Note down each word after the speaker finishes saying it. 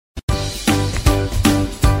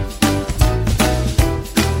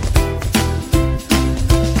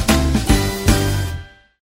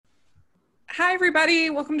everybody.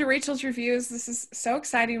 Welcome to Rachel's Reviews. This is so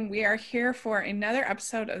exciting. We are here for another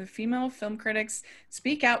episode of the Female Film Critics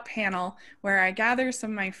Speak Out panel, where I gather some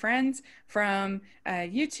of my friends from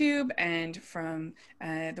YouTube and from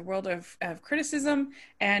the world of criticism,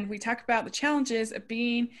 and we talk about the challenges of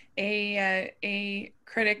being a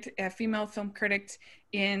critic, a female film critic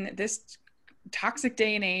in this toxic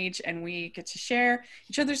day and age, and we get to share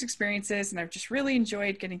each other's experiences, and I've just really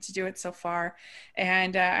enjoyed getting to do it so far.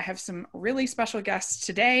 And I have some really special guests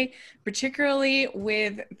today, particularly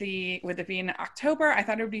with it being October. I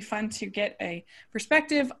thought it would be fun to get a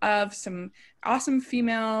perspective of some awesome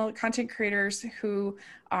female content creators who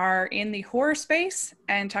are in the horror space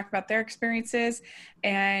and talk about their experiences.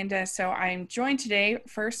 And so I'm joined today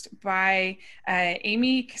first by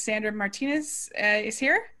Amy Cassandra Martinez is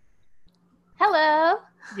here. Hello.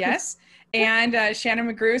 Yes. And Shannon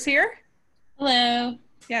McGrew is here. Hello.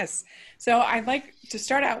 Yes. So I'd like to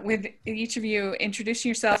start out with each of you introducing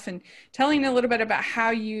yourself and telling a little bit about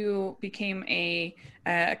how you became a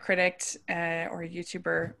critic or a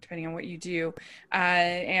YouTuber, depending on what you do.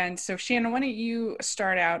 And so Shannon, why don't you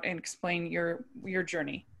start out and explain your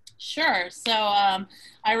journey? Sure. So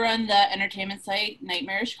I run the entertainment site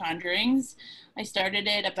Nightmarish Conjurings. I started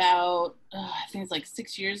it about, I think it's like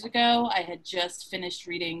 6 years ago. I had just finished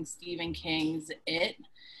reading Stephen King's It,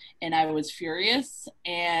 and I was furious.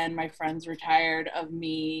 And my friends were tired of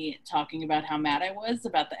me talking about how mad I was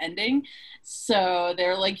about the ending. So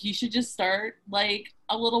they're like, you should just start like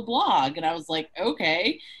a little blog. And I was like,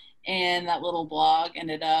 okay. And that little blog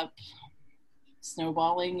ended up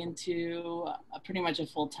snowballing into pretty much a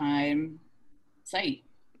full-time site.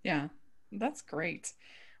 Yeah, that's great.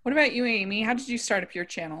 What about you, Amy? How did you start up your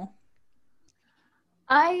channel?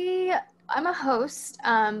 I'm a host,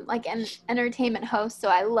 like an entertainment host, so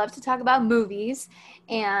I love to talk about movies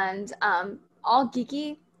and all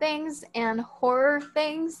geeky things and horror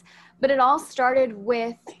things, but it all started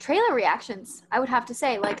with trailer reactions. I would have to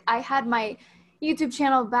say, like, I had my YouTube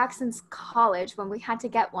channel back since college when we had to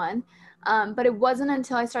get one, but it wasn't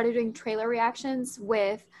until I started doing trailer reactions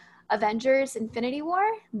with Avengers Infinity War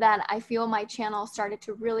that I feel my channel started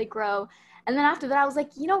to really grow. And then after that, I was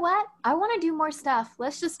like, you know what? I want to do more stuff.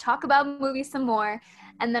 Let's just talk about movies some more.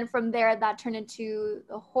 And then from there, that turned into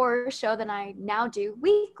the horror show that I now do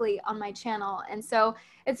weekly on my channel. And so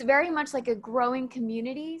it's very much like a growing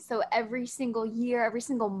community. So every single year, every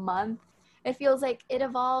single month, it feels like it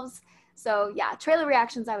evolves. So yeah, trailer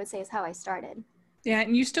reactions, I would say, is how I started. Yeah,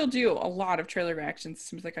 and you still do a lot of trailer reactions, it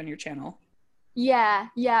seems like, on your channel. Yeah.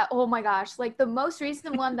 Oh my gosh. Like the most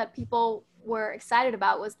recent one that people were excited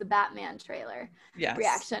about was the Batman trailer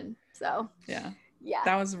reaction. So yeah,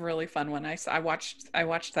 that was a really fun one. I watched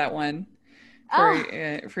that one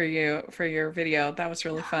for your video. That was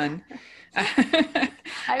really fun.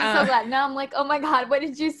 I'm so glad. Now I'm like, oh my God, what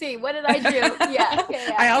did you see? What did I do?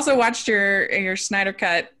 Yeah. I also watched your Snyder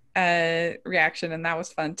Cut reaction, and that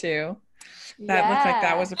was fun too. That looked like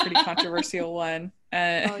that was a pretty controversial one. Oh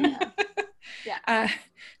yeah. Yeah.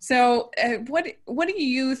 So what do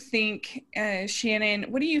you think, Shannon,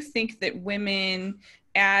 what do you think that women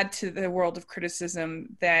add to the world of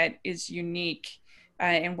criticism that is unique?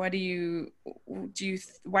 And why do you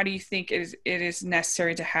think it is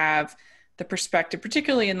necessary to have the perspective,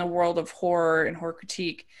 particularly in the world of horror and horror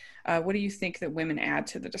critique? What do you think that women add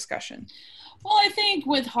to the discussion? Well, I think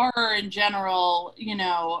with horror in general,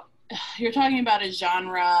 you're talking about a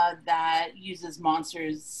genre that uses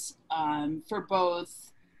monsters for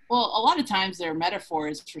both, well, a lot of times they're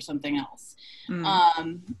metaphors for something else.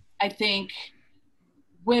 I think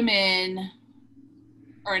women,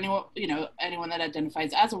 or anyone that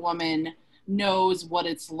identifies as a woman, knows what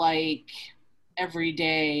it's like every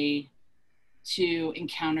day to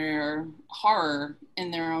encounter horror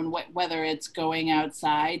in their own way, whether it's going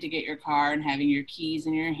outside to get your car and having your keys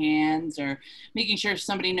in your hands, or making sure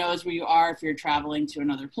somebody knows where you are if you're traveling to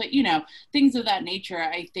another place, things of that nature.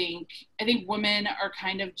 I think women are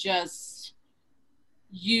kind of just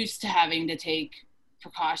used to having to take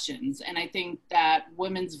precautions. And I think that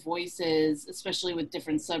women's voices, especially with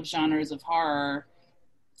different subgenres of horror,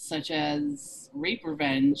 such as rape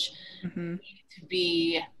revenge, need to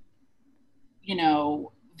be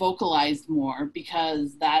vocalized more,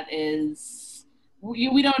 because that is,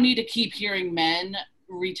 we don't need to keep hearing men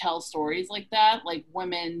retell stories like that. Like,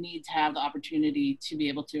 women need to have the opportunity to be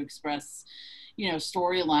able to express,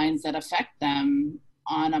 storylines that affect them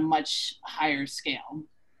on a much higher scale.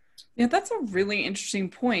 Yeah, that's a really interesting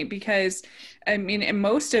point, because I mean, in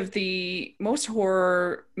most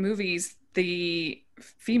horror movies, the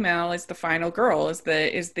female is the final girl, is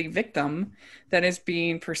the victim that is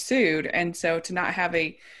being pursued. And so to not have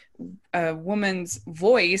a woman's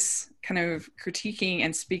voice kind of critiquing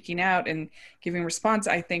and speaking out and giving response,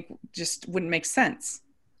 I think just wouldn't make sense.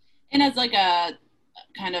 And as like a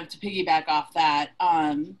kind of to piggyback off that,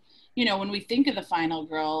 you know, when we think of the final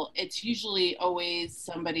girl, it's usually always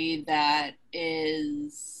somebody that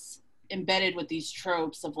is embedded with these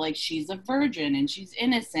tropes of like, she's a virgin and she's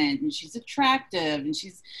innocent and she's attractive and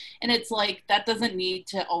it's like, that doesn't need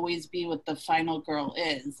to always be what the final girl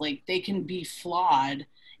is. Like, they can be flawed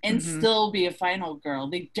and still be a final girl.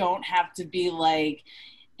 They don't have to be like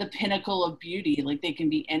the pinnacle of beauty. Like, they can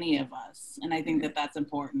be any of us. And I think that that's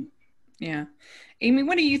important. Yeah. Amy,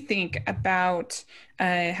 what do you think about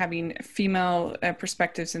having female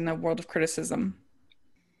perspectives in the world of criticism?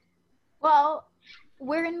 Well,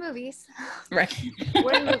 we're in movies. Right.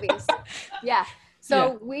 We're in movies. Yeah.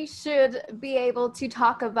 So we should be able to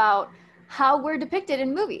talk about how we're depicted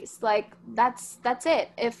in movies. Like, that's it.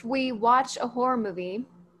 If we watch a horror movie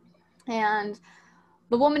and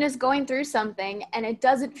the woman is going through something and it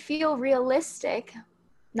doesn't feel realistic,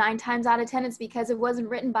 9 times out of 10 it's because it wasn't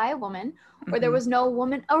written by a woman, or there was no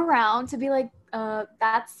woman around to be like,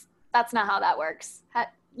 that's not how that works.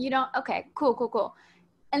 You know, okay, cool.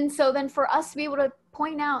 And so then for us to be able to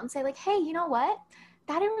point out and say like, hey, you know what?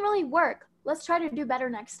 That didn't really work. Let's try to do better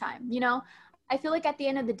next time. You know, I feel like at the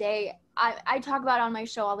end of the day, I talk about on my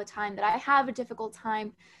show all the time that I have a difficult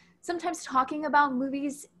time sometimes talking about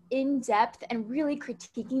movies in depth and really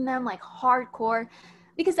critiquing them like hardcore,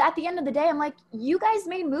 because at the end of the day, I'm like, you guys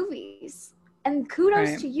made movies and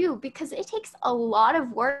kudos to you, because it takes a lot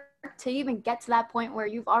of work to even get to that point where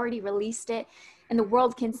you've already released it and the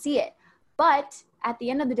world can see it. But at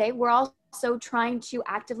the end of the day, we're also trying to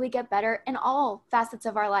actively get better in all facets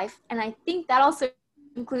of our life. And I think that also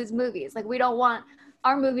includes movies. Like, we don't want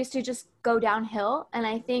our movies to just go downhill. And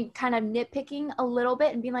I think kind of nitpicking a little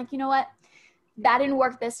bit and being like, you know what, that didn't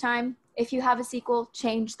work this time. If you have a sequel,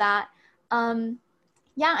 change that.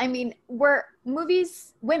 Yeah, I mean,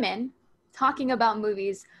 women talking about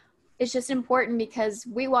movies is just important because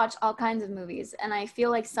we watch all kinds of movies. And I feel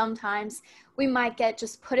like sometimes we might get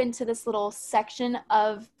just put into this little section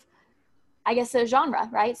of, I guess, a genre,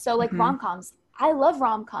 right? So like rom-coms. I love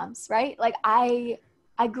rom-coms, right? Like I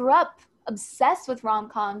grew up obsessed with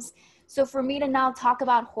rom-coms. So for me to now talk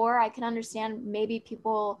about horror, I can understand maybe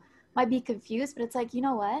people might be confused, but it's like, you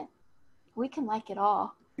know what? We can like it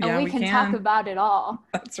all. And we can talk about it all.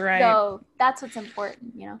 That's right. So that's what's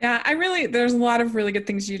important, you know? Yeah, there's a lot of really good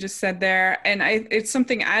things you just said there. And it's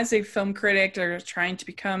something, as a film critic or trying to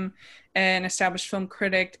become an established film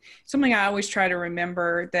critic, something I always try to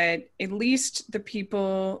remember, that at least the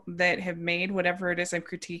people that have made whatever it is I'm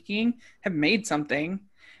critiquing have made something.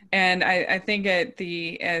 And I think at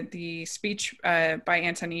the speech by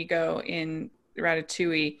Anton Ego in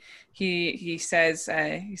Ratatouille, he says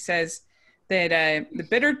that the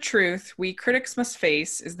bitter truth we critics must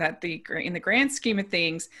face is that in the grand scheme of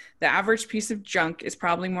things, the average piece of junk is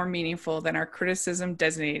probably more meaningful than our criticism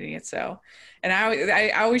designating it so. And I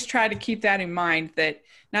always try to keep that in mind, that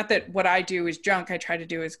not that what I do is junk, I try to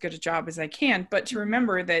do as good a job as I can, but to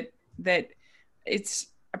remember that it's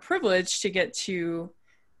a privilege to get to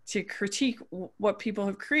critique what people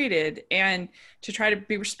have created and to try to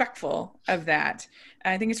be respectful of that.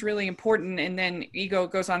 I think it's really important. And then Ego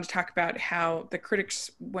goes on to talk about how the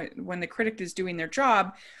critics, when the critic is doing their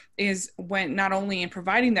job, is when not only in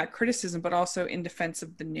providing that criticism, but also in defense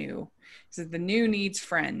of the new. So the new needs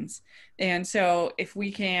friends. And so if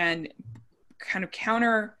we can kind of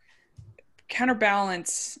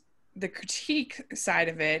counterbalance the critique side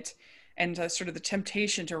of it, and sort of the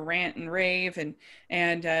temptation to rant and rave and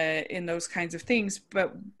in those kinds of things,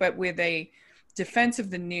 but with a defense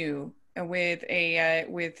of the new, with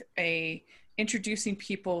a introducing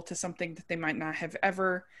people to something that they might not have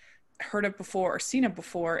ever heard of before or seen it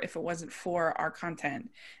before if it wasn't for our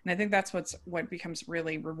content. And I think that's what becomes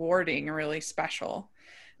really rewarding and really special.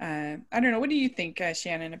 I don't know. What do you think,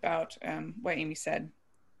 Shannon, about what Amy said?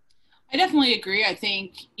 I definitely agree. I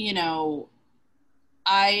think, you know,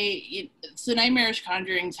 so Nightmarish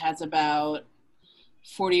Conjurings has about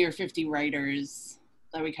 40 or 50 writers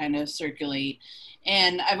that we kind of circulate.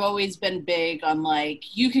 And I've always been big on like,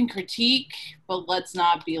 you can critique, but let's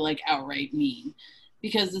not be like outright mean.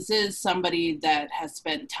 Because this is somebody that has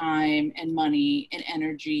spent time and money and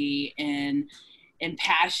energy and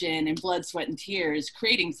passion and blood, sweat, and tears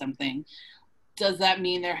creating something. Does that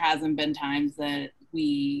mean there hasn't been times that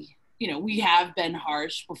we have been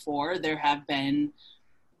harsh before? There have been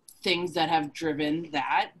things that have driven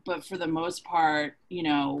that, but for the most part, you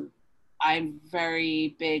know, I'm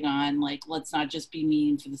very big on like, let's not just be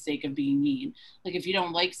mean for the sake of being mean. Like if you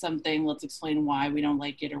don't like something, let's explain why we don't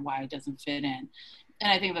like it or why it doesn't fit in.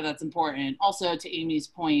 And I think that that's important. Also, to Amy's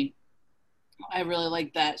point, I really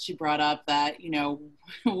like that she brought up that, you know,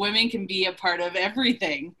 women can be a part of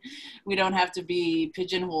everything. We don't have to be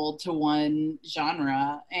pigeonholed to one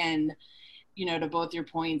genre. And, you know, to both your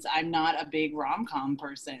points, I'm not a big rom-com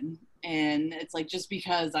person. And it's like, just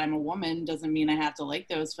because I'm a woman doesn't mean I have to like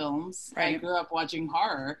those films. Right. I grew up watching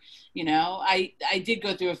horror, you know. I did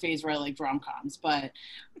go through a phase where I liked rom-coms, but,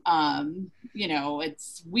 you know,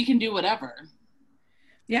 we can do whatever.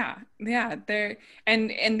 Yeah, there and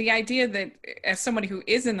the idea that as somebody who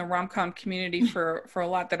is in the rom-com community for a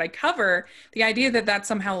lot that I cover, the idea that that's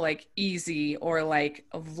somehow like easy or like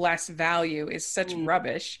of less value is such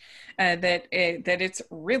rubbish. That it's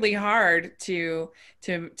really hard to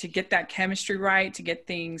get that chemistry right, to get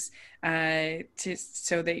things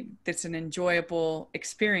so that it's an enjoyable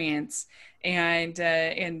experience, and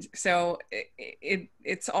so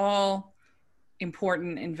it's all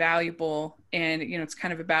important and valuable, and you know, it's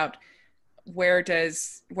kind of about where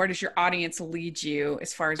does your audience lead you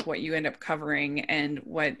as far as what you end up covering and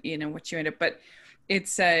what you end up, but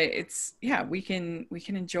it's yeah, we can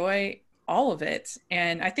enjoy all of it.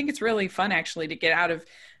 And I think it's really fun actually to get out of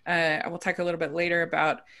I will talk a little bit later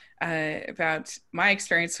about my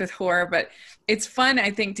experience with horror, but it's fun, I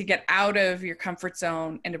think, to get out of your comfort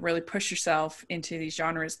zone and to really push yourself into these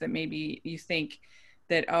genres that maybe you think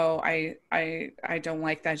that, oh, I don't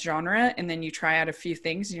like that genre, and then you try out a few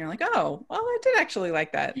things and you're like, oh, well, I did actually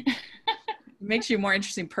like that. It makes you a more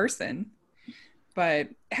interesting person. But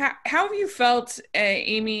how have you felt,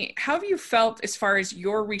 Amy, how have you felt as far as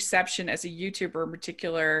your reception as a YouTuber in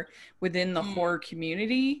particular within the horror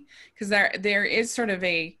community? Because there is sort of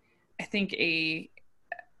I think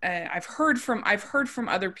I've heard from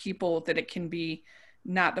other people that it can be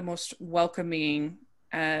not the most welcoming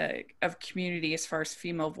of community as far as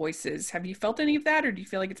female voices. Have you felt any of that, or do you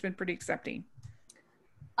feel like it's been pretty accepting?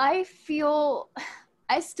 I still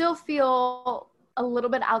feel a little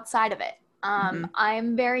bit outside of it.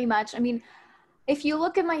 I'm very much, I mean, if you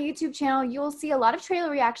look at my YouTube channel, you'll see a lot of trailer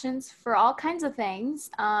reactions for all kinds of things,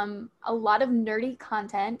 a lot of nerdy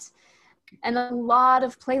content, and a lot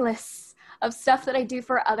of playlists of stuff that I do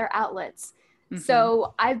for other outlets.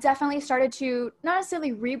 So I've definitely started to not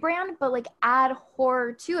necessarily rebrand, but like add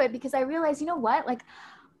horror to it, because I realized, you know what, like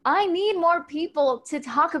I need more people to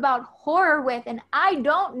talk about horror with, and I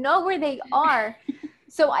don't know where they are.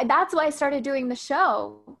 So that's why I started doing the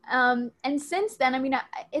show. And since then, I mean,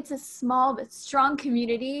 it's a small but strong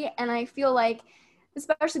community. And I feel like,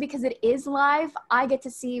 especially because it is live, I get to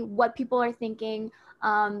see what people are thinking,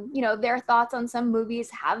 you know, their thoughts on some movies.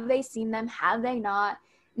 Have they seen them? Have they not?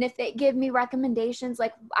 And if they give me recommendations,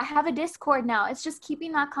 like I have a Discord now, it's just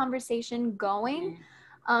keeping that conversation going.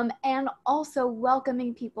 And also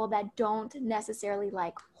welcoming people that don't necessarily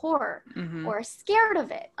like horror or are scared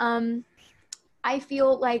of it. I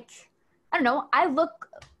feel like, I don't know, I look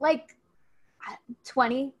like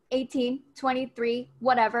 20, 18, 23,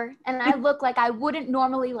 whatever. And I look like I wouldn't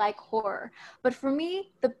normally like horror. But for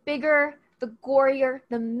me, the bigger, the gorier,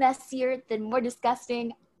 the messier, the more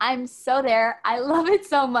disgusting, I'm so there. I love it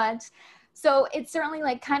so much. So it's certainly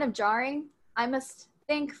like kind of jarring, I must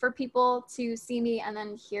think, for people to see me and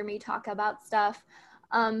then hear me talk about stuff.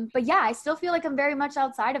 But yeah, I still feel like I'm very much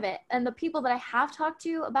outside of it. And the people that I have talked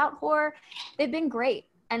to about horror, they've been great.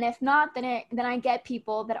 And if not, then I get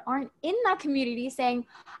people that aren't in that community saying,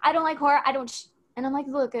 I don't like horror. And I'm like,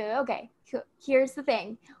 look, okay, here's the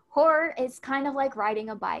thing. Horror is kind of like riding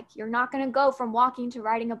a bike. You're not going to go from walking to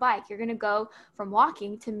riding a bike. You're going to go from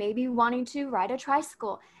walking to maybe wanting to ride a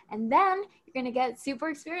tricycle. And then you're going to get super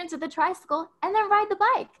experienced with the tricycle and then ride the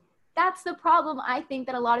bike. That's the problem I think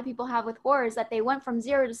that a lot of people have with horror, is that they went from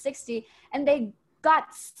 0 to 60 and they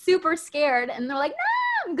got super scared and they're like,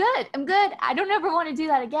 nah, I'm good. I don't ever want to do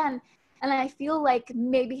that again. And I feel like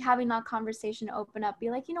maybe having that conversation open up, be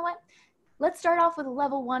like, you know what? Let's start off with a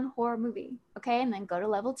level 1 horror movie, okay? And then go to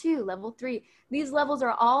level 2, level 3. These levels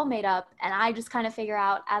are all made up and I just kind of figure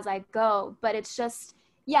out as I go. But it's just,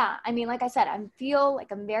 yeah, I mean, like I said, I feel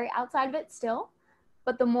like I'm very outside of it still.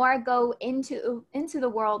 But the more I go into the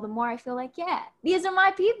world, the more I feel like, yeah, these are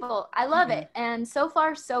my people. I love it. And so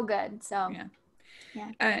far, so good. So,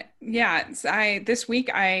 this week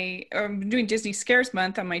I'm doing Disney Scares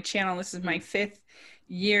Month on my channel. This is my 5th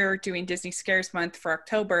year doing Disney Scares Month for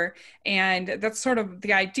October. And that's sort of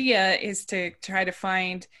the idea, is to try to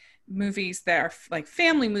find movies that are like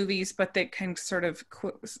family movies, but that can sort of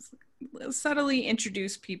subtly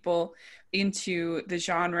introduce people into the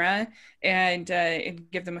genre and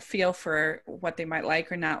give them a feel for what they might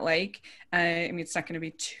like or not like. I mean, it's not going to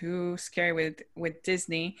be too scary with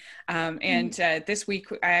Disney. And this week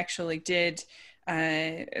I actually did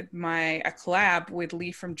a collab with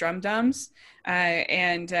Lee from Drum Dums,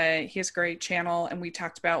 and he has a great channel, and we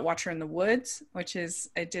talked about Watcher in the Woods, which is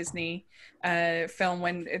a Disney film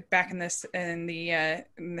when back in the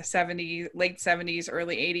 70s, late 70s,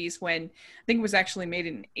 early 80s, when I think it was actually made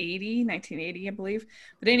in 1980, I believe.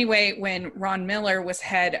 But anyway, when Ron Miller was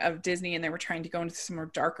head of Disney and they were trying to go into some more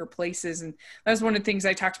darker places, and that was one of the things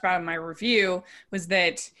I talked about in my review, was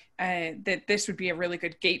that that this would be a really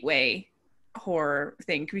good gateway horror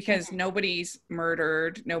thing, because nobody's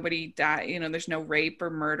murdered, nobody died, there's no rape or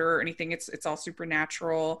murder or anything. It's all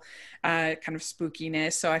supernatural, kind of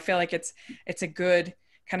spookiness. So I feel like it's a good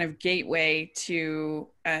kind of gateway to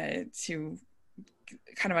kind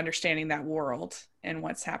of understanding that world and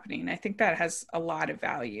what's happening. I think that has a lot of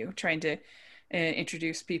value, trying to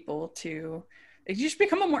introduce people to, you just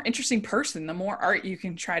become a more interesting person the more art you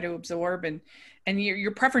can try to absorb, and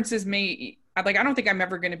your preferences may, like, I don't think I'm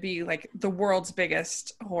ever going to be like the world's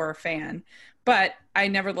biggest horror fan, but I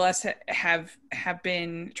nevertheless have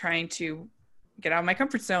been trying to get out of my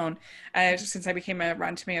comfort zone since I became a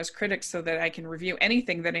Rotten Tomatoes critic, so that I can review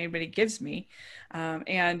anything that anybody gives me.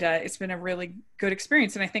 And it's been a really good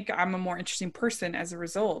experience. And I think I'm a more interesting person as a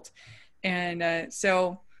result. And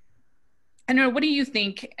so I don't know, what do you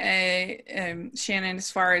think, Shannon,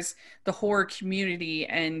 as far as the horror community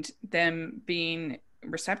and them being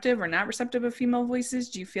receptive or not receptive of female voices?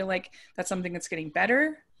 Do you feel like that's something that's getting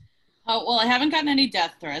better? Oh, well, I haven't gotten any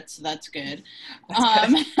death threats, so that's good.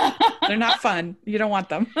 That's good. They're not fun. You don't want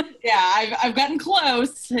them. Yeah, I've gotten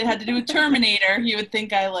close. It had to do with Terminator. You would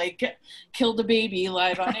think I like killed a baby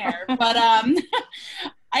live on air, but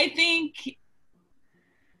I think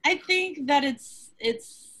that it's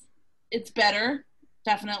better,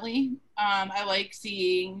 definitely. I like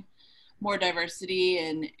seeing more diversity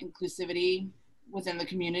and inclusivity within the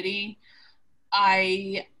community.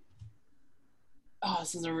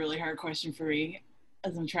 This is a really hard question for me,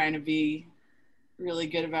 as I'm trying to be really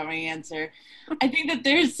good about my answer. I think that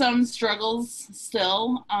there's some struggles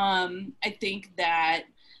still. I think that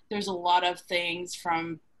there's a lot of things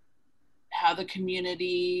from how the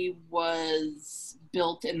community was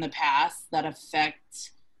built in the past that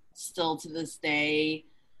affect still to this day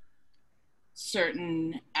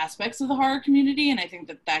certain aspects of the horror community, and I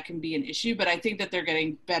think that can be an issue, but I think that they're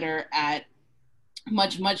getting better at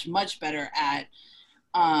much better at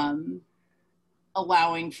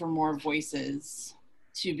allowing for more voices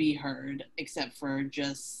to be heard, except for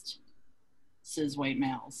just cis white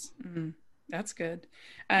males. That's good.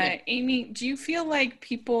 Amy, do you feel like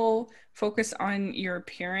people focus on your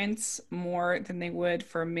appearance more than they would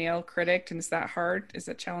for a male critic, and is that hard? Is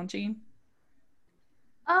that challenging?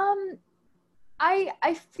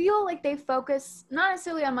 I feel like they focus not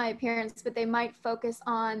necessarily on my appearance, but they might focus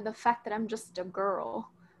on the fact that I'm just a girl,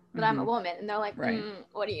 that I'm a woman, and they're like, right.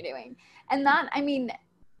 What are you doing? And that, I mean,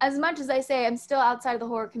 as much as I say I'm still outside of the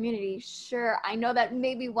horror community, sure, I know that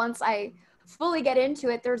maybe once I fully get into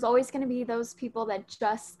it, there's always going to be those people that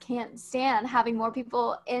just can't stand having more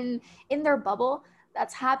people in their bubble.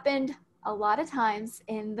 That's happened a lot of times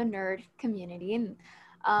in the nerd community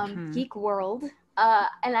and geek world.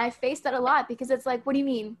 And I face that a lot, because it's like, what do you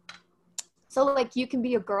mean? So like, you can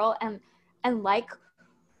be a girl and like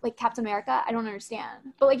Captain America? I don't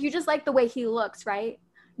understand. But like, you just like the way he looks, right?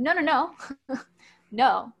 No.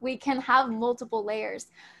 No, we can have multiple layers.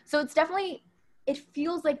 So it's definitely, it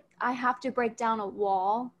feels like I have to break down a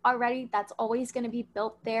wall already that's always going to be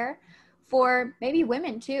built there for maybe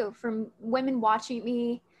women too, for women watching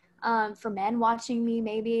me, for men watching me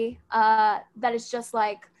maybe, that it's just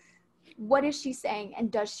like, what is she saying,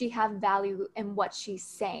 and does she have value in what she's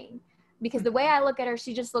saying? Because the way I look at her,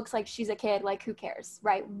 she just looks like she's a kid. Like, who cares,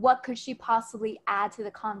 right? What could she possibly add to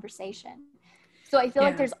the conversation? So I feel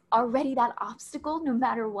like there's already that obstacle no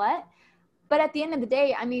matter what. But at the end of the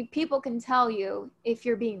day, I mean, people can tell you if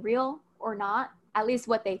you're being real or not, at least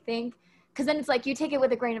what they think. Because then it's like, you take it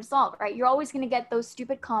with a grain of salt, right? You're always going to get those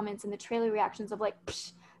stupid comments and the trailer reactions of like,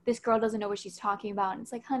 psh, this girl doesn't know what she's talking about. And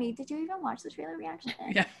it's like, honey, did you even watch the trailer reaction?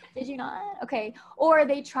 Yeah. Did you not? Okay. Or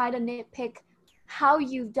they try to nitpick how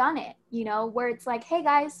you've done it, where it's like, hey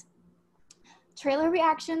guys, trailer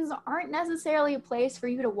reactions aren't necessarily a place for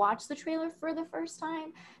you to watch the trailer for the first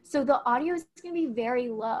time. So the audio is going to be very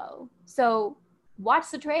low. So watch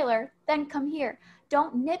the trailer, then come here.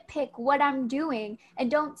 Don't nitpick what I'm doing, and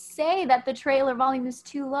don't say that the trailer volume is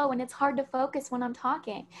too low and it's hard to focus when I'm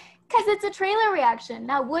talking, because it's a trailer reaction.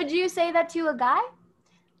 Now, would you say that to a guy?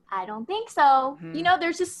 I don't think so. Mhm. You know,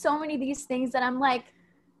 there's just so many of these things that I'm like,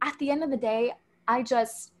 at the end of the day, I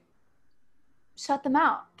just shut them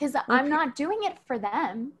out because I'm not doing it for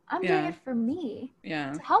them. I'm doing it for me.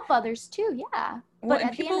 Yeah. To help others too. Yeah. Well, but and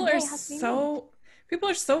at the end of the day, it has to be me. people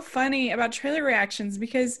are so funny about trailer reactions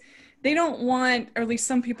because they don't want, or at least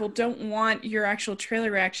some people don't want your actual trailer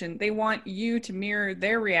reaction. They want you to mirror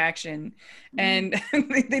their reaction. And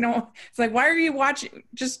they don't, it's like, why are you watching?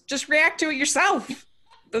 Just react to it yourself.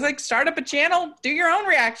 It's like, start up a channel, do your own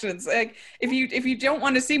reactions. Like, if you don't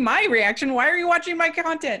want to see my reaction, why are you watching my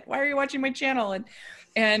content? Why are you watching my channel?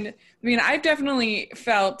 And I mean, I've definitely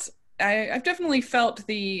felt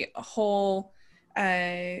the whole,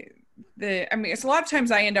 it's a lot of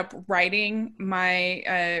times I end up writing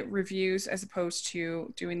my reviews as opposed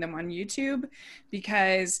to doing them on YouTube,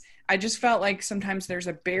 because I just felt like sometimes there's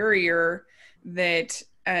a barrier that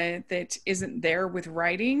isn't there with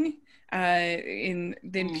writing, in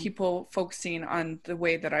people focusing on the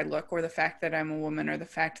way that I look, or the fact that I'm a woman, or the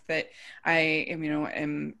fact that I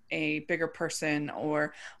am a bigger person,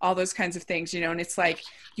 or all those kinds of things, and it's like,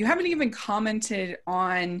 you haven't even commented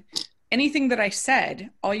on anything that I said.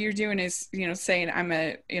 All you're doing is, saying I'm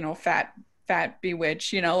a, fat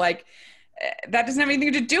bewitch, like, that doesn't have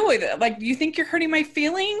anything to do with it. Like, do you think you're hurting my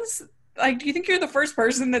feelings? Like, do you think you're the first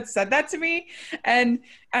person that said that to me? And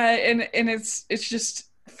it's just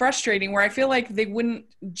frustrating, where I feel like they wouldn't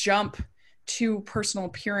jump to personal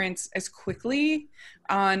appearance as quickly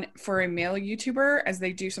for a male YouTuber as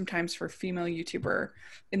they do sometimes for a female YouTuber.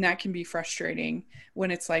 And that can be frustrating when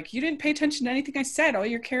it's like, you didn't pay attention to anything I said. All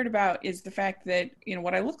you cared about is the fact that,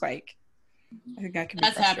 what I look like. I think that can be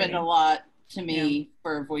frustrating. That's happened a lot to me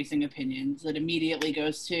for voicing opinions. That immediately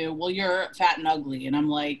goes to, well, you're fat and ugly. And I'm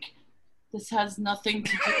like, this has nothing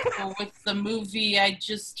to do with the movie I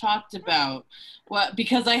just talked about. What?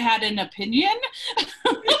 Because I had an opinion?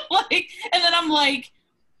 And then I'm like,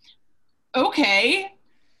 okay,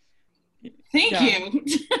 thank you.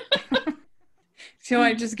 So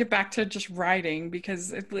I just get back to just writing,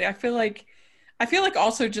 because I feel like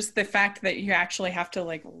also just the fact that you actually have to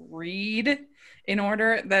like read in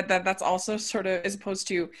order, that's also sort of, as opposed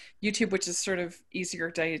to YouTube, which is sort of easier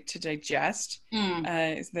to digest,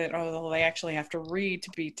 is that, they actually have to read to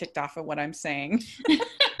be ticked off at what I'm saying.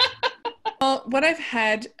 Well, what I've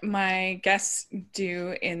had my guests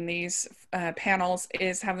do in these panels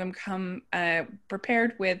is have them come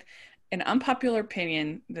prepared with an unpopular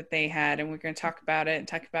opinion that they had, and we're going to talk about it and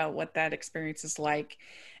talk about what that experience is like.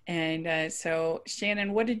 And so,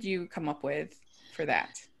 Shannon, what did you come up with for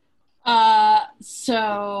that?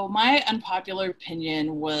 So my unpopular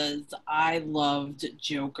opinion was I loved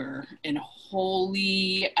Joker, and I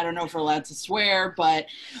don't know if we're allowed to swear, but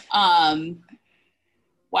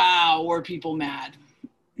wow, were people mad.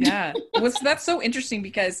 Yeah. Well, so that's so interesting,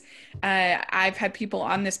 because I've had people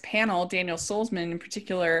on this panel, Daniel Solzman in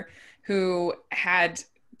particular, who had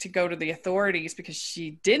to go to the authorities because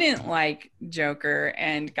she didn't like Joker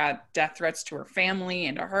and got death threats to her family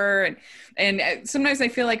and to her. And sometimes I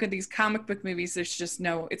feel like with these comic book movies, there's just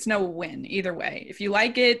it's no win either way. If you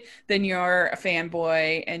like it, then you're a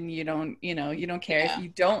fanboy and you don't care. Yeah. If you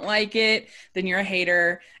don't like it, then you're a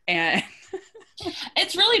hater. And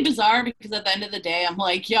it's really bizarre, because at the end of the day, I'm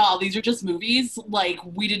like, y'all, these are just movies. Like,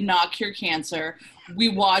 we did not cure cancer. We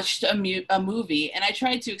watched a movie. And I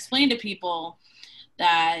tried to explain to people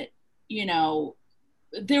that,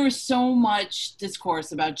 there was so much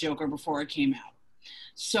discourse about Joker before it came out.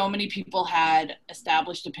 So many people had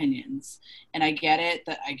established opinions, and I get it,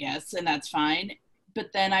 I guess, and that's fine.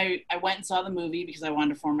 But then I went and saw the movie because I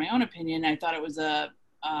wanted to form my own opinion. I thought it was a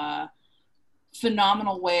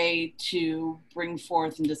phenomenal way to bring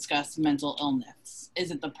forth and discuss mental illness. Is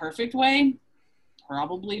it the perfect way?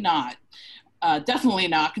 Probably not. Definitely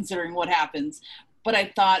not, considering what happens. But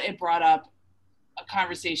I thought it brought up a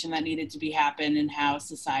conversation that needed to be happen, and how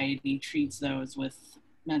society treats those with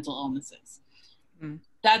mental illnesses.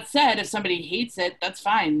 That said, if somebody hates it, that's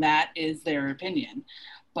fine. That is their opinion.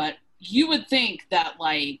 But you would think that,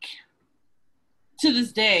 like, to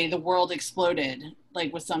this day, the world exploded,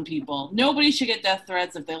 like, with some people. Nobody should get death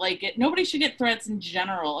threats if they like it. Nobody should get threats in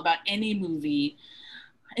general about any movie.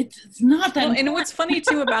 It's not that. Well, and what's funny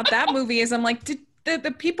too about that movie is, I'm like, did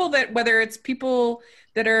the people that, whether it's people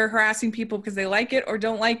that are harassing people because they like it or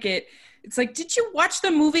don't like it, it's like, did you watch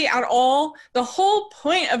the movie at all? The whole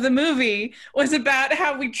point of the movie was about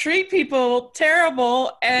how we treat people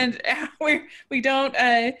terrible, and how we don't,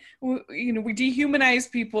 we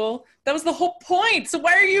dehumanize people. That was the whole point. So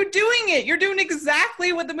why are you doing it? You're doing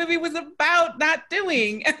exactly what the movie was about not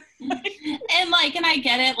doing. And I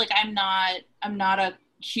get it. Like, I'm not a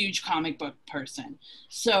huge comic book person.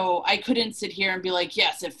 So I couldn't sit here and be like,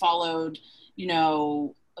 yes, it followed,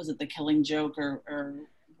 was it The Killing Joke or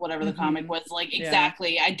whatever the comic was, like,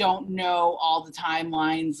 exactly. I don't know all the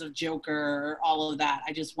timelines of Joker or all of that.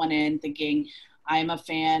 I just went in thinking I'm a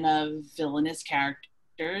fan of villainous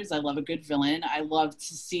characters. I love a good villain. I love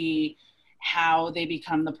to see how they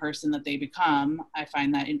become the person that they become. I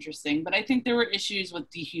find that interesting. But I think there were issues with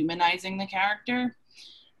dehumanizing the character,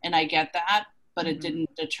 and I get that, but it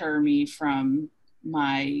didn't deter me from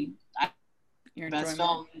Your best enjoyment.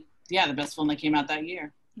 film. Yeah, the best film that came out that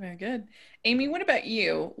year. Very good. Amy, what about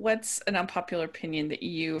you? What's an unpopular opinion that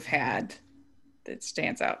you've had that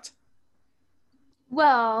stands out?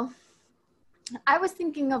 Well, I was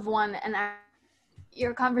thinking of one, and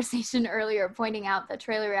your conversation earlier pointing out the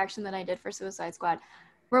trailer reaction that I did for Suicide Squad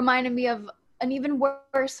reminded me of an even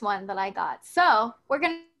worse one that I got. So we're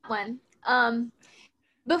going to one.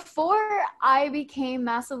 Before I became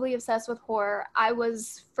massively obsessed with horror, I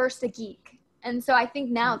was first a geek. And so I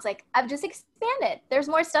think now it's like I've just expanded. There's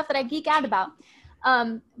more stuff that I geek out about.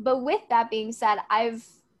 But with that being said, I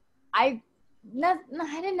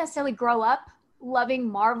didn't necessarily grow up loving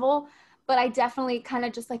Marvel, but I definitely kind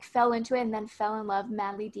of just like fell into it and then fell in love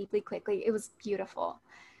madly, deeply, quickly. It was beautiful.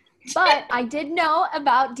 But I did know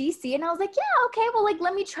about DC, and I was like, yeah, okay, well, like,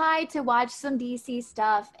 let me try to watch some DC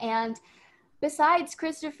stuff. And besides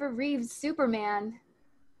Christopher Reeve's Superman,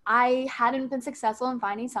 I hadn't been successful in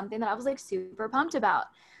finding something that I was like super pumped about.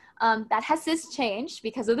 That has since changed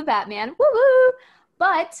because of the Batman. Woo-woo!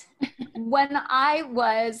 But when I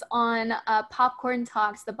was on Popcorn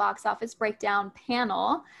Talks, the box office breakdown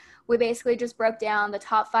panel, we basically just broke down the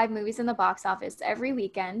top 5 movies in the box office every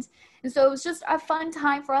weekend. And so it was just a fun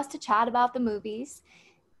time for us to chat about the movies.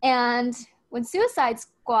 And when Justice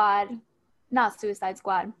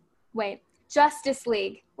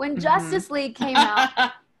League. When Justice League came out,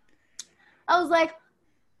 I was like,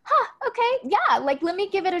 okay, yeah, like, let me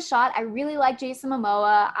give it a shot. I really like Jason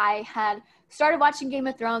Momoa. I had started watching Game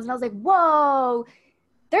of Thrones, and I was like, whoa,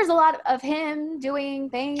 there's a lot of him doing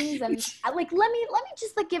things, and I like, let me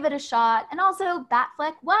just like give it a shot. And also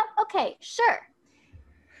Batfleck, what? Okay, sure.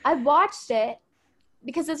 I watched it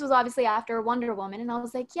because this was obviously after Wonder Woman, and I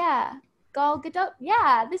was like, yeah, Gal Gadot,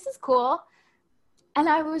 yeah, this is cool. And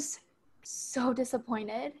I was so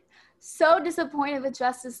disappointed with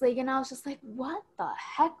Justice League, and I was just like, what the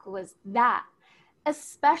heck was that?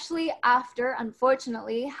 Especially after,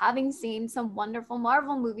 unfortunately, having seen some wonderful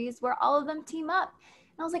Marvel movies where all of them team up.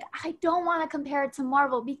 And I was like, I don't want to compare it to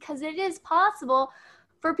Marvel because it is possible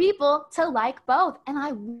for people to like both, and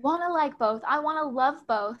I want to like both. I want to love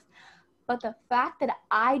both. But the fact that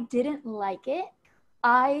I didn't like it,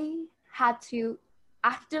 I had to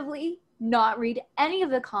actively not read any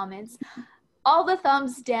of the comments. All the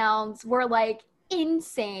thumbs downs were like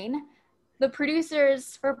insane. The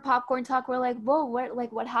producers for Popcorn Talk were like, whoa,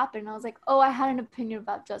 what happened? And I was like, oh, I had an opinion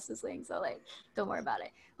about Justice League, so like, don't worry about it.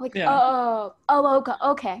 I'm like, oh,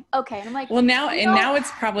 okay. And I'm like, well, now it's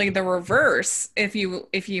probably the reverse. If you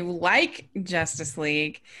like Justice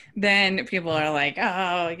League, then people are like,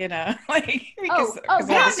 oh, like, because I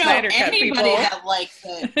don't know anybody that likes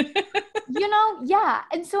it. Yeah.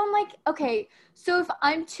 And so I'm like, okay, so if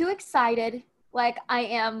I'm too excited, like I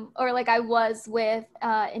am, or like I was with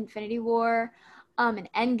Infinity War and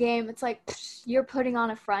Endgame, it's like, you're putting on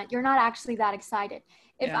a front. You're not actually that excited.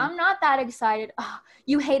 If I'm not that excited,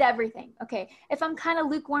 you hate everything. Okay. If I'm kind of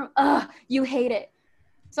lukewarm, you hate it.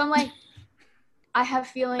 So I'm like, I have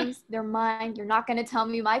feelings. They're mine. You're not going to tell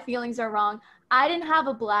me my feelings are wrong. I didn't have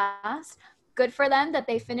a blast. Good for them that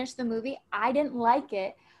they finished the movie. I didn't like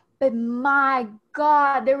it. But my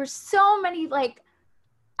God, there were so many, like,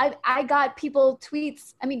 I got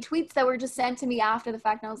tweets that were just sent to me after the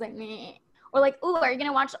fact, and I was like, meh. Or like, ooh, are you going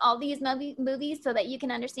to watch all these movies so that you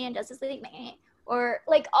can understand Justice League? Meh. Or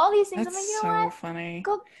like all these things. That's I'm like, you know what? Funny.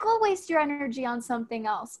 Go waste your energy on something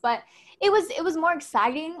else. But it was more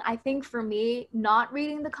exciting, I think, for me, not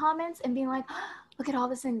reading the comments and being like, look at all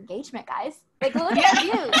this engagement, guys. Like, look at the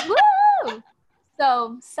views. Woo!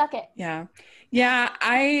 So suck it. Yeah.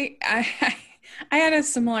 I had a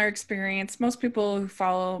similar experience. Most people who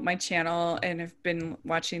follow my channel and have been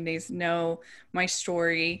watching these know my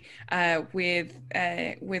story with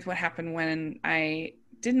what happened when I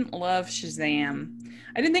didn't love Shazam.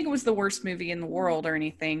 I didn't think it was the worst movie in the world or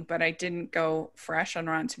anything, but I didn't go fresh on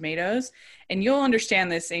Rotten Tomatoes. And you'll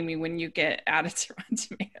understand this, Amy, when you get added to Rotten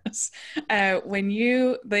Tomatoes.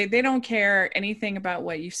 They don't care anything about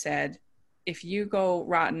what you said. If you go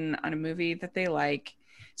rotten on a movie that they like,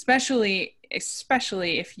 especially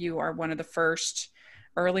if you are one of the first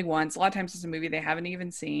early ones. A lot of times it's a movie they haven't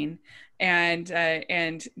even seen, and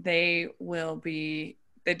they will be.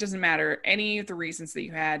 It doesn't matter any of the reasons that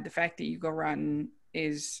you had. The fact that you go rotten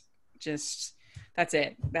is just that's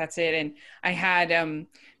it. And I had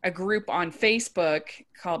a group on Facebook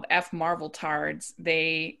called F Marvel Tards.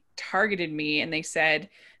 They targeted me and they said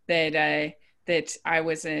that that I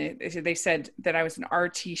was they said that I was an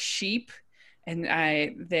RT sheep, and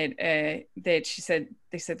that she said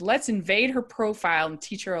they said let's invade her profile and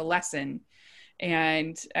teach her a lesson.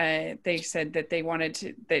 And they said that they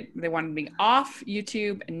wanted me off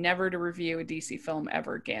YouTube and never to review a DC film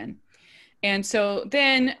ever again. And so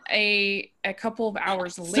then a couple of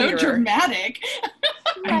hours later, so dramatic.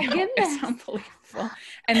 My goodness. It's unbelievable.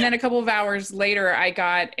 And then a couple of hours later, I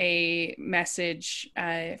got a message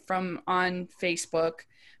from on Facebook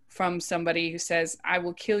from somebody who says, "I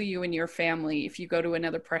will kill you and your family. If you go to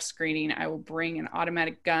another press screening, I will bring an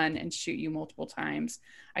automatic gun and shoot you multiple times.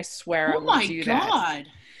 I swear I will do that." Oh my God.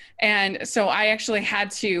 And so I actually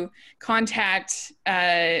had to contact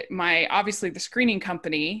obviously the screening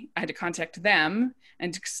company. I had to contact them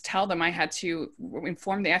and tell them I had to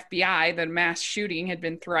inform the FBI that a mass shooting had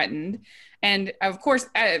been threatened. And of course,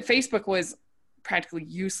 Facebook was practically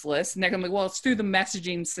useless. And they're going to be, well, it's through the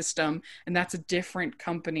messaging system and that's a different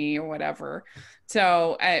company or whatever.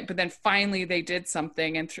 So, but then finally they did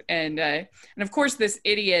something. And of course this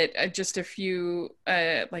idiot, just a few,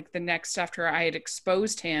 like the next after I had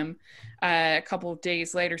exposed him, a couple of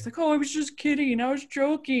days later, it's like, "Oh, I was just kidding. I was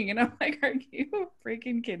joking." And I'm like, "Are you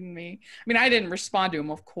freaking kidding me?" I mean, I didn't respond to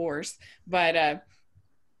him, of course, but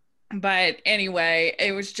anyway,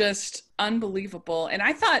 it was just unbelievable. And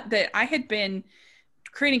I thought that I had been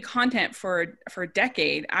creating content for a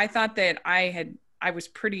decade. I thought that I was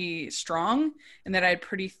pretty strong and that I had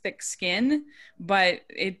pretty thick skin, but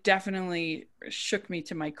it definitely shook me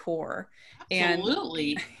to my core.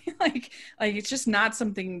 Absolutely. And like it's just not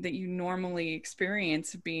something that you normally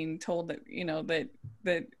experience, being told that,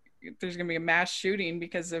 that there's going to be a mass shooting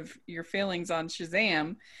because of your feelings on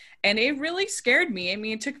Shazam. And it really scared me. I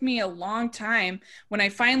mean, it took me a long time when I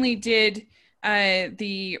finally did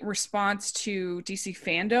the response to DC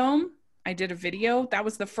Fandom. I did a video. That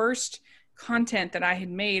was the first content that I had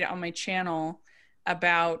made on my channel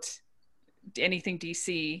about anything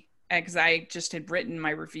DC, because I just had written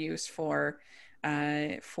my reviews for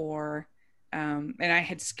and I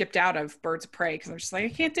had skipped out of Birds of Prey because I was just like, I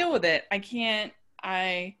can't deal with it. I can't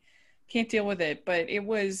deal with it. But it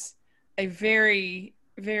was a very,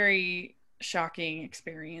 very shocking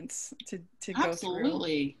experience to go through.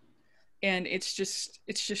 Absolutely. And it's just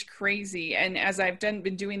crazy. And as I've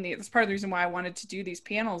been doing that's part of the reason why I wanted to do these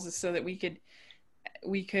panels, is so that we could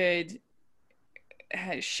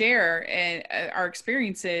share our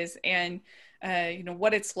experiences and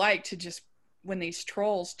what it's like to just, when these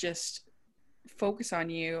trolls just focus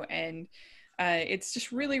on you. And it's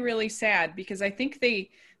just really, really sad, because I think I've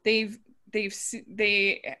said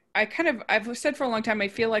for a long time, I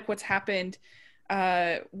feel like what's happened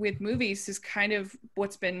with movies is kind of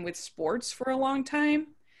what's been with sports for a long time.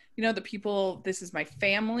 The people, this is my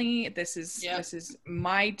family, this is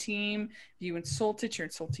my team. If you insult it, you're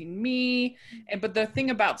insulting me. But the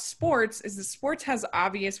thing about sports is the sports has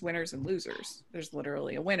obvious winners and losers. There's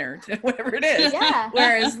literally a winner to whatever it is. Yeah.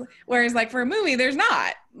 Whereas like for a movie, there's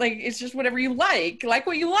not. Like, it's just whatever you like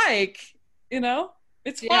what you like,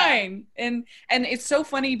 it's fine. And it's so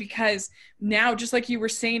funny because now, just like you were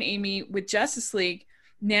saying, Amy, with Justice League,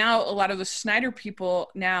 now a lot of the Snyder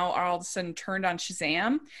people now are all of a sudden turned on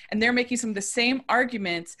Shazam, and they're making some of the same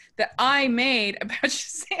arguments that I made about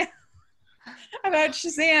Shazam,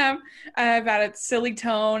 about its silly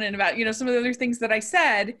tone, and about, some of the other things that I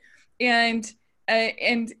said. And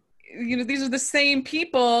these are the same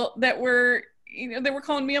people that were, they were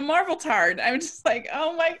calling me a Marvel tard. I'm just like,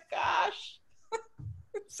 oh my gosh.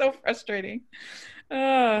 It's so frustrating.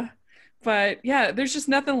 But yeah, there's just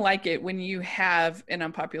nothing like it when you have an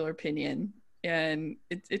unpopular opinion, and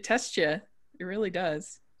it tests you. It really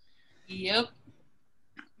does. Yep.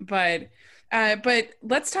 But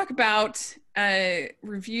let's talk about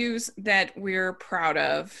reviews that we're proud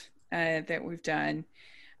of that we've done.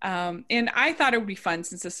 And I thought it would be fun,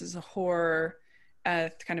 since this is a horror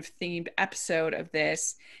kind of themed episode of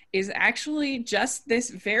this, is actually just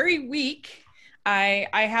this very week. I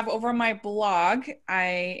have over on my blog,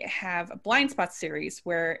 I have a blind spot series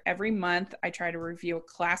where every month I try to review a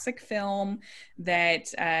classic film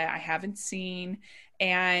that I haven't seen.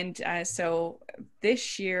 And so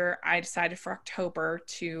this year I decided for October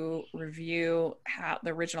to review the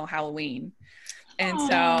original Halloween. And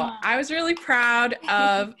so I was really proud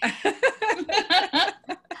of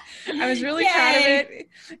I was really proud of it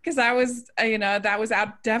because I was, that was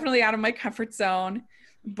definitely out of my comfort zone.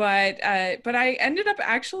 But I ended up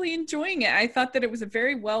actually enjoying it. I thought that it was a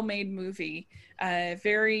very well made movie,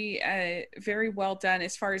 very well done.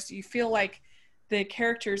 As far as you feel like the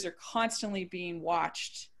characters are constantly being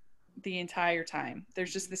watched the entire time.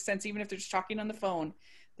 There's just this sense, even if they're just talking on the phone,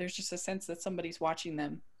 there's just a sense that somebody's watching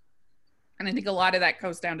them. And I think a lot of that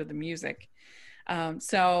goes down to the music.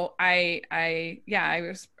 So I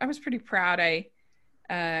was pretty proud.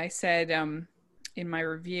 I said in my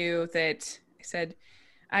review that I said,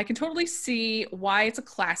 I can totally see why it's a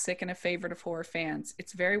classic and a favorite of horror fans.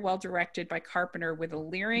 It's very well directed by Carpenter with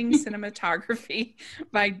alluring cinematography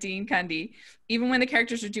by Dean Cundey. Even when the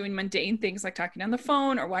characters are doing mundane things like talking on the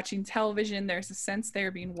phone or watching television, there's a sense they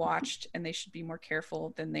are being watched and they should be more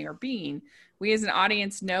careful than they are being. We as an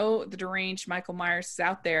audience know the deranged Michael Myers is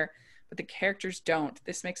out there, but the characters don't.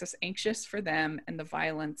 This makes us anxious for them, and the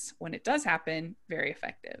violence, when it does happen, very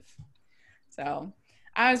effective. So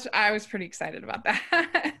I was pretty excited about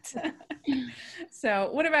that. So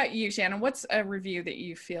what about you, Shannon? What's a review that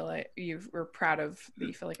you feel like you were proud of, that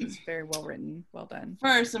you feel like is very well written, well done?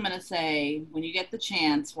 First, I'm going to say, when you get the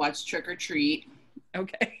chance, watch Trick or Treat.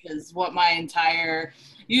 Okay. Is what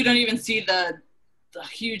you don't even see the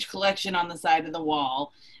huge collection on the side of the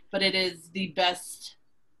wall, but it is the best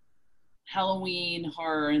Halloween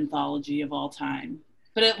horror anthology of all time.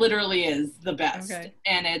 But it literally is the best. Okay.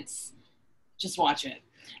 And it's, just watch it.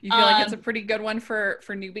 You feel like it's a pretty good one for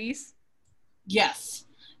newbies? Yes.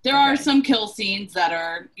 There are some kill scenes that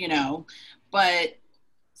are, but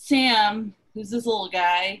Sam, who's this little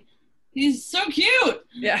guy, he's so cute.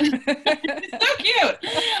 Yeah. He's so cute.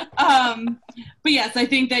 But yes, I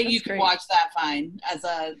think that you can watch that fine as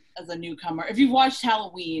a newcomer. If you've watched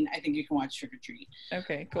Halloween, I think you can watch Trick or Treat.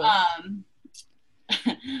 Okay, cool.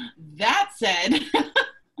 That said,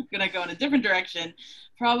 I'm going to go in a different direction.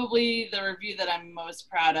 Probably the review that I'm most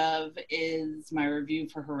proud of is my review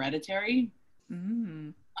for Hereditary.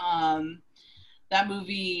 Mm. That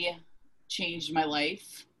movie changed my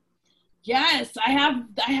life. Yes, I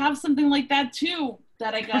have something like that too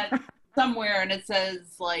that I got somewhere, and it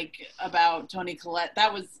says like about Toni Collette.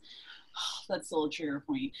 That's still a trigger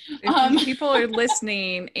point. If people are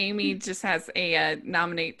listening, Amy just has a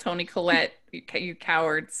nominate Toni Collette, you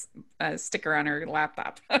cowards, sticker on her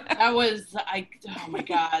laptop. Oh my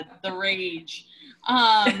God, the rage.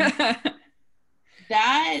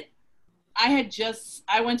 That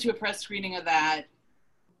I went to a press screening of that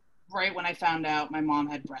right when I found out my mom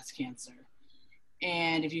had breast cancer.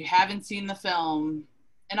 And if you haven't seen the film,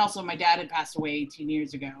 and also my dad had passed away 18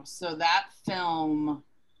 years ago. So that film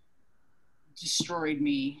destroyed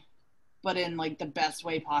me, but in like the best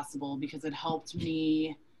way possible, because it helped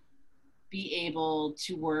me be able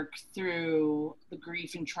to work through the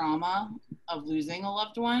grief and trauma of losing a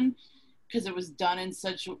loved one, because it was done in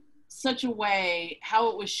such a way, how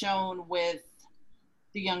it was shown with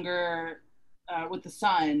the younger with the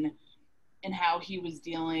son, and how he was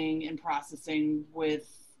dealing and processing with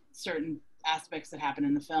certain aspects that happened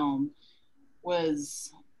in the film,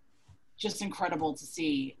 was just incredible to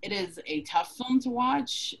see. It is a tough film to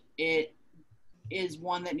watch. It is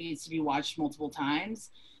one that needs to be watched multiple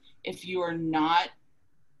times. If you are not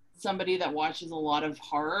somebody that watches a lot of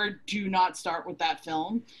horror, do not start with that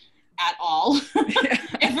film at all.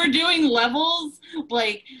 If we're doing levels,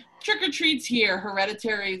 like Trick or Treat's here,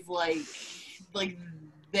 Hereditary's like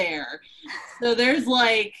there. So there's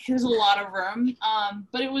a lot of room.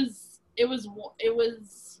 But it was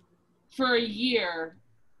for a year,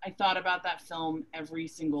 I thought about that film every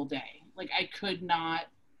single day. Like, I could not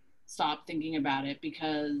stop thinking about it,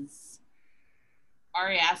 because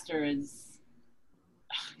Ari Aster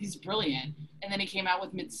he's brilliant. And then he came out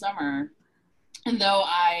with Midsommar. And though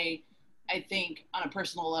I think on a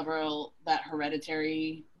personal level that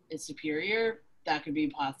Hereditary is superior, that could be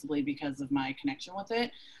possibly because of my connection with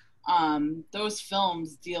it. Those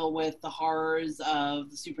films deal with the horrors of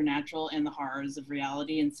the supernatural and the horrors of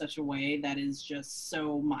reality in such a way that is just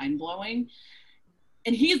so mind-blowing.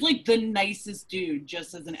 And he's like the nicest dude,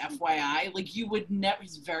 just as an FYI. Like, you would never,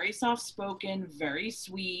 he's very soft-spoken, very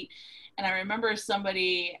sweet. And I remember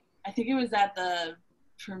somebody, I think it was at the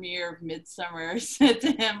premiere of Midsommar, said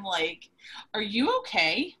to him, like, "Are you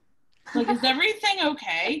okay? Like, is everything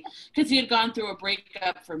okay?" Because he had gone through a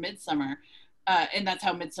breakup for Midsommar. And that's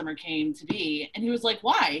how Midsommar came to be. And he was like,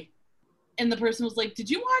 "Why?" And the person was like, "Did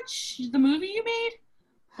you watch the movie you made?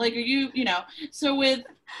 Like, are you know?"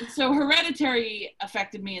 So Hereditary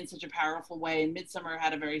affected me in such a powerful way. And Midsommar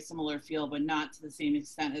had a very similar feel, but not to the same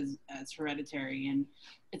extent as Hereditary. And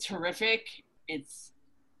it's horrific. It's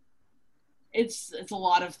it's a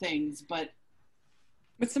lot of things, but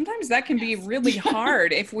sometimes that can be really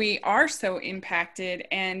hard if we are so impacted,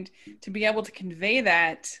 and to be able to convey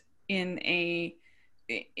that in a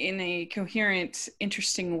coherent,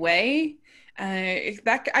 interesting way.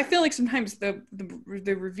 That I feel like sometimes the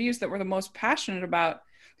reviews that we're the most passionate about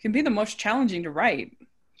can be the most challenging to write.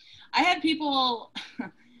 I had people.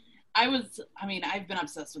 I've been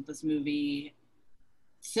obsessed with this movie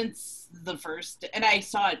since the first, and I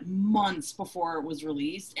saw it months before it was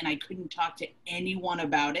released, and I couldn't talk to anyone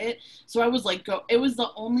about it. So I was like, it was the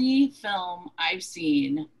only film I've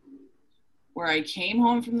seen where I came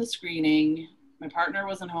home from the screening. My partner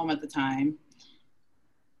wasn't home at the time,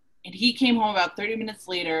 and he came home about 30 minutes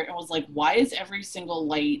later and was like, why is every single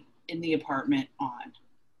light in the apartment on?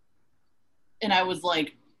 And I was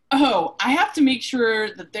like, oh, I have to make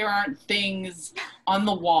sure that there aren't things on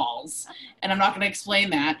the walls. And I'm not going to explain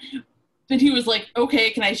that. But he was like,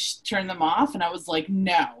 okay, can I turn them off? And I was like,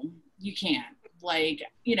 no, you can't. Like,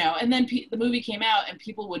 you know, and then the movie came out and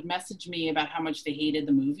people would message me about how much they hated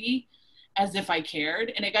the movie as if I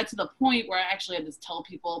cared. And it got to the point where I actually had to tell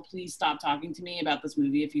people, please stop talking to me about this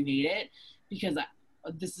movie if you hate it, because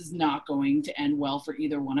this is not going to end well for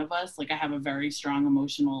either one of us. Like, I have a very strong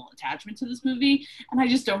emotional attachment to this movie, and I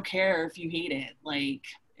just don't care if you hate it. Like,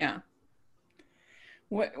 yeah.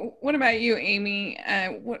 What about you, Amy?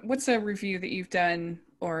 What's a review that you've done,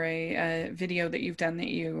 or a video that you've done that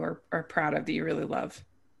you are proud of, that you really love?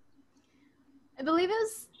 I believe it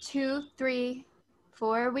was 2, 3,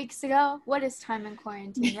 4 weeks ago. What is time in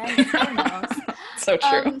quarantine, right? Who knows? So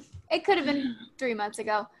true. It could have been 3 months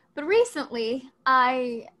ago. But recently,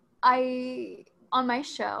 I on my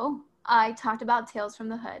show, I talked about Tales from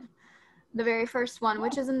the Hood, the very first one,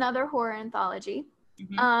 which is another horror anthology.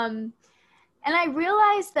 Mm-hmm. And I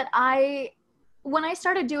realized that when I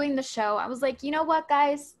started doing the show, I was like, you know what,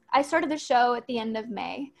 guys? I started the show at the end of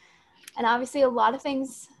May, and obviously a lot of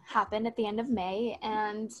things happened at the end of May,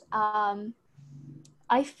 and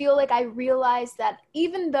I feel like I realized that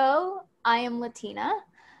even though I am Latina,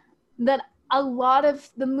 that a lot of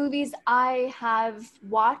the movies I have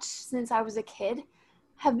watched since I was a kid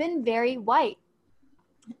have been very white.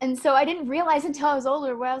 And so I didn't realize until I was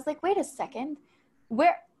older, where I was like, wait a second, where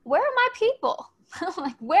are my people?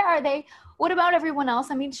 Like, where are they? What about everyone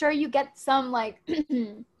else? I mean, sure, you get some, like,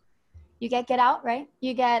 you get Out, right?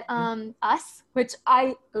 You get Us, which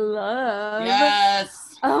I love.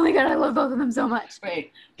 Yes. Oh my God, I love both of them so much.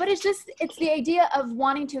 Right. But it's the idea of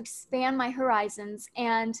wanting to expand my horizons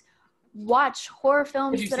and watch horror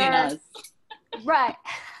films that are right,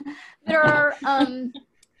 that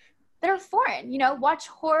are foreign, you know, watch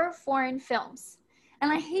foreign films.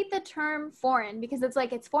 And I hate the term foreign, because it's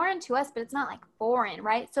like, it's foreign to us, but it's not like foreign,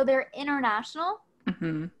 right? So they're international.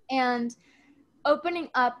 Mm-hmm. And opening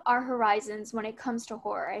up our horizons when it comes to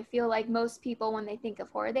horror. I feel like most people, when they think of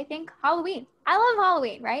horror, they think Halloween. I love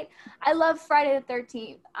Halloween, right? I love Friday the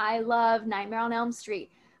 13th. I love Nightmare on Elm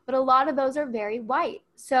Street. But a lot of those are very white.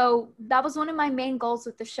 So that was one of my main goals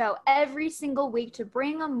with the show, every single week, to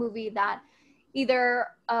bring a movie that either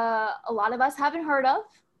a lot of us haven't heard of,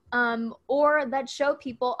 or that show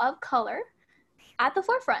people of color at the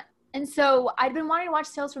forefront. And so I'd been wanting to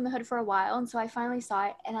watch Tales from the Hood for a while, and so I finally saw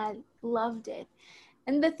it, and I loved it.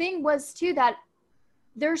 And the thing was, too, that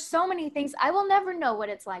there's so many things. I will never know what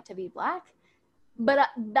it's like to be Black, but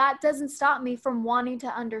that doesn't stop me from wanting to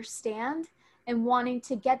understand and wanting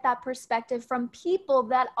to get that perspective from people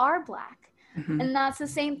that are Black. Mm-hmm. And that's the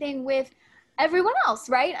same thing with everyone else,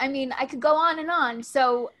 right? I mean, I could go on and on.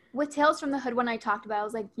 So with Tales from the Hood, when I talked about it, I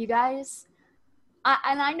was like, you guys,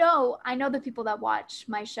 I know the people that watch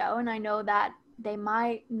my show, and I know that they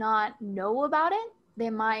might not know about it.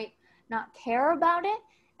 They might not care about it.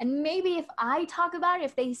 And maybe if I talk about it,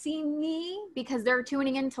 if they see me, because they're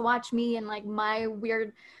tuning in to watch me and like my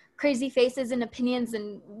weird crazy faces and opinions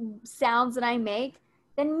and sounds that I make,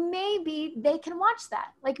 then maybe they can watch that.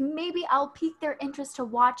 Like, maybe I'll pique their interest to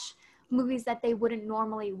watch movies that they wouldn't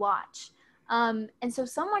normally watch. And so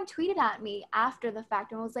someone tweeted at me after the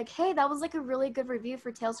fact and was like, hey, that was like a really good review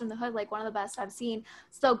for Tales from the Hood, like one of the best I've seen.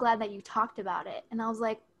 So glad that you talked about it. And I was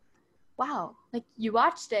like, wow, like, you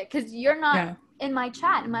watched it, because you're not in my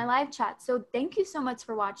chat, in my live chat. So thank you so much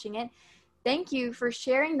for watching it. Thank you for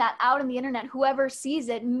sharing that out on the internet. Whoever sees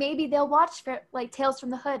it, maybe they'll watch like Tales from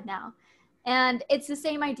the Hood now. And it's the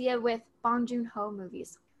same idea with Bong Joon-ho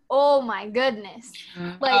movies. Oh my goodness.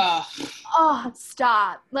 Like, oh,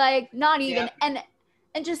 stop. Like, not even. Yeah.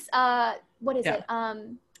 And just, what is it?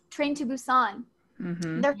 Train to Busan.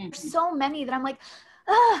 Mm-hmm. There's so many that I'm like,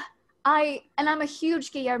 I'm a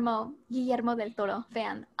huge Guillermo del Toro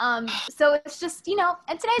fan. So it's just, you know,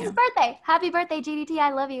 and today's his birthday. Happy birthday, GDT.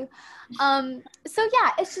 I love you. So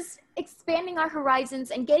yeah, it's just expanding our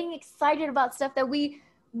horizons and getting excited about stuff that we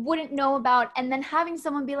wouldn't know about, and then having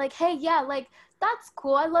someone be like, hey, yeah, like, that's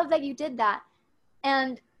cool. I love that you did that.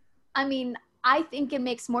 And I mean, I think it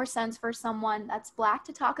makes more sense for someone that's Black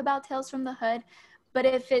to talk about Tales from the Hood. But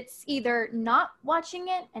if it's either not watching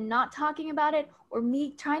it and not talking about it, or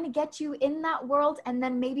me trying to get you in that world and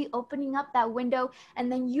then maybe opening up that window and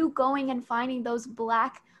then you going and finding those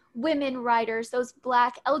Black women writers, those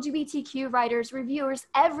Black LGBTQ writers, reviewers,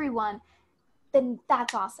 everyone, then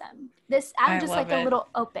that's awesome. I'm just like a little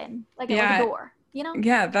open, like a door. You know?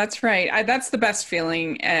 Yeah, that's right. That's the best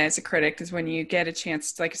feeling as a critic, is when you get a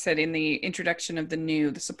chance, like I said, in the introduction of the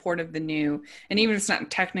new, the support of the new, and even if it's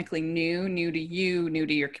not technically new to you, new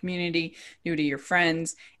to your community, new to your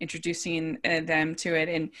friends, introducing them to it.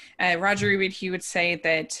 And Roger Ebert, he would say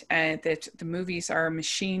that that the movies are a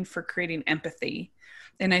machine for creating empathy.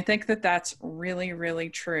 And I think that that's really, really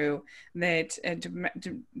true, that it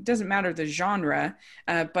doesn't matter the genre,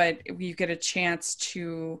 but you get a chance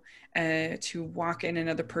to walk in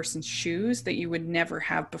another person's shoes that you would never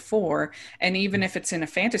have before. And even if it's in a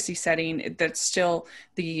fantasy setting, that's still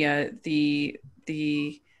the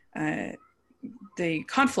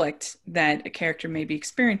conflict that a character may be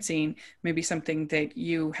experiencing may be something that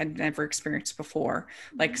you had never experienced before.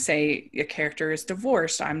 Like, say a character is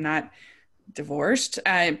divorced. I'm not divorced,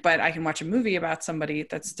 but I can watch a movie about somebody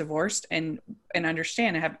that's divorced and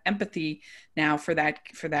understand and have empathy now for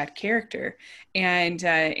that character, and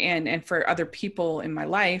for other people in my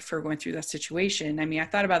life who are going through that situation. I mean, I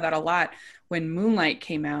thought about that a lot when Moonlight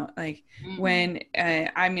came out. Like, when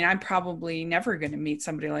I mean, I'm probably never going to meet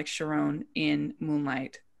somebody like Sharon in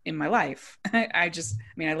Moonlight in my life. I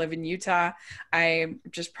live in Utah. I'm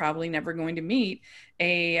just probably never going to meet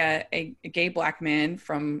a gay Black man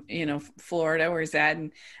from, Florida, where he's at,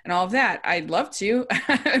 and all of that. I'd love to,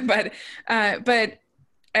 but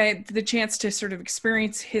the chance to sort of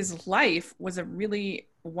experience his life was a really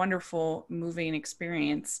wonderful, moving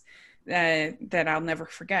experience that I'll never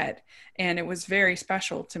forget. And it was very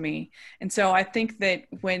special to me. And so I think that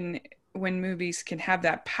when movies can have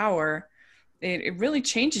that power, it really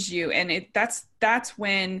changes you. And that's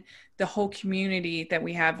when the whole community that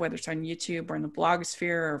we have, whether it's on YouTube or in the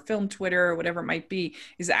blogosphere or film Twitter or whatever it might be,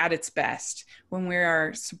 is at its best. When we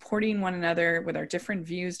are supporting one another with our different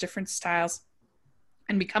views, different styles,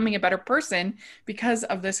 and becoming a better person because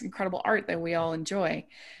of this incredible art that we all enjoy.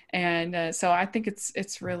 And so I think it's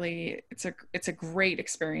a great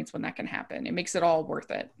experience when that can happen. It makes it all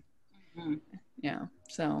worth it. Mm-hmm. Yeah.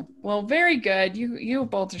 So, well, very good. You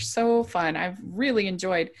both are so fun. I've really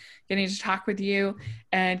enjoyed getting to talk with you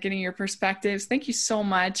and getting your perspectives. Thank you so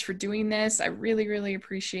much for doing this. I really, really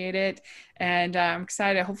appreciate it. And I'm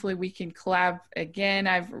excited. Hopefully we can collab again.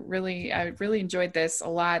 I really enjoyed this a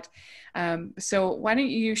lot. So why don't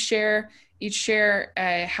you share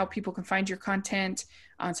how people can find your content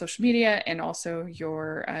on social media, and also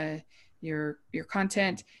your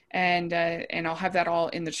content, and I'll have that all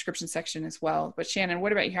in the description section as well. But Shannon,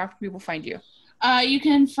 what about you? How can people find you? You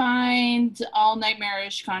can find all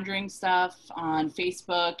Nightmarish Conjuring stuff on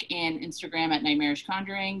Facebook and Instagram at Nightmarish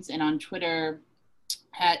Conjurings, and on Twitter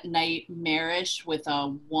at Nightmarish with a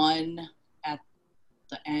 1 at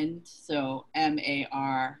the end. So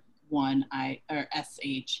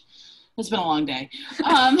MAR1SH. It's been a long day.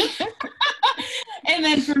 And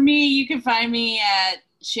then for me, you can find me at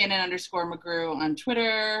Shannon_McGrew on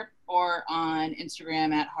Twitter, or on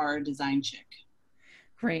Instagram at Horror Design Chick.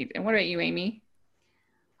 Great. And what about you, Amy?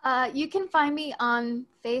 You can find me on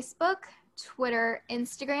Facebook, Twitter,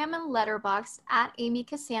 Instagram, and Letterboxd at Amy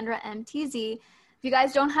Cassandra MTZ. If you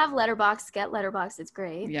guys don't have Letterboxd, get Letterboxd. It's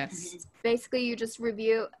great. Yes. Basically, you just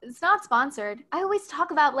review. It's not sponsored. I always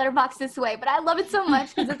talk about Letterboxd this way, but I love it so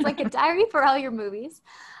much because it's like a diary for all your movies.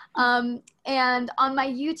 And on my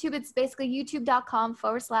YouTube, it's basically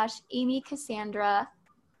youtube.com/Amy Cassandra.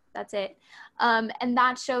 That's it. And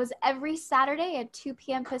that shows every Saturday at 2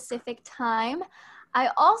 p.m. Pacific time.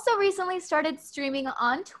 I also recently started streaming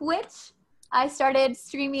on Twitch. I started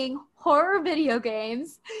streaming horror video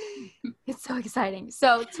games. It's so exciting.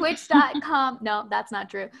 So twitch.com, no, that's not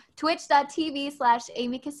true.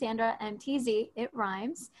 Twitch.tv/Amy Cassandra MTZ. It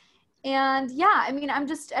rhymes. And yeah, I mean, I'm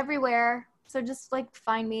just everywhere. So just like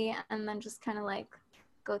find me and then just kind of like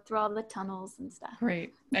go through all the tunnels and stuff.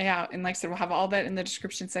 Great. Yeah. And like I said, we'll have all that in the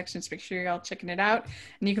description section. So make sure you're all checking it out.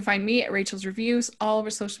 And you can find me at Rachel's Reviews, all over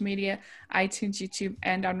social media, iTunes, YouTube,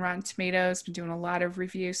 and on Rotten Tomatoes. Been doing a lot of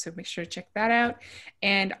reviews, so make sure to check that out.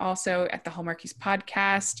 And also at the Hallmarkies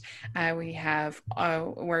podcast, we have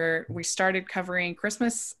where we started covering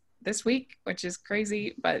Christmas this week, which is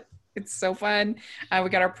crazy, but it's so fun. We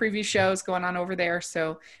got our preview shows going on over there,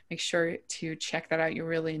 so make sure to check that out. You'll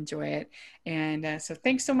really enjoy it. And so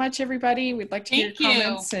thanks so much, everybody. We'd like to hear your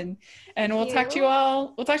comments, and we'll talk to you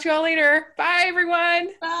all. We'll talk to you all later. Bye,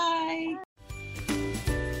 everyone. Bye.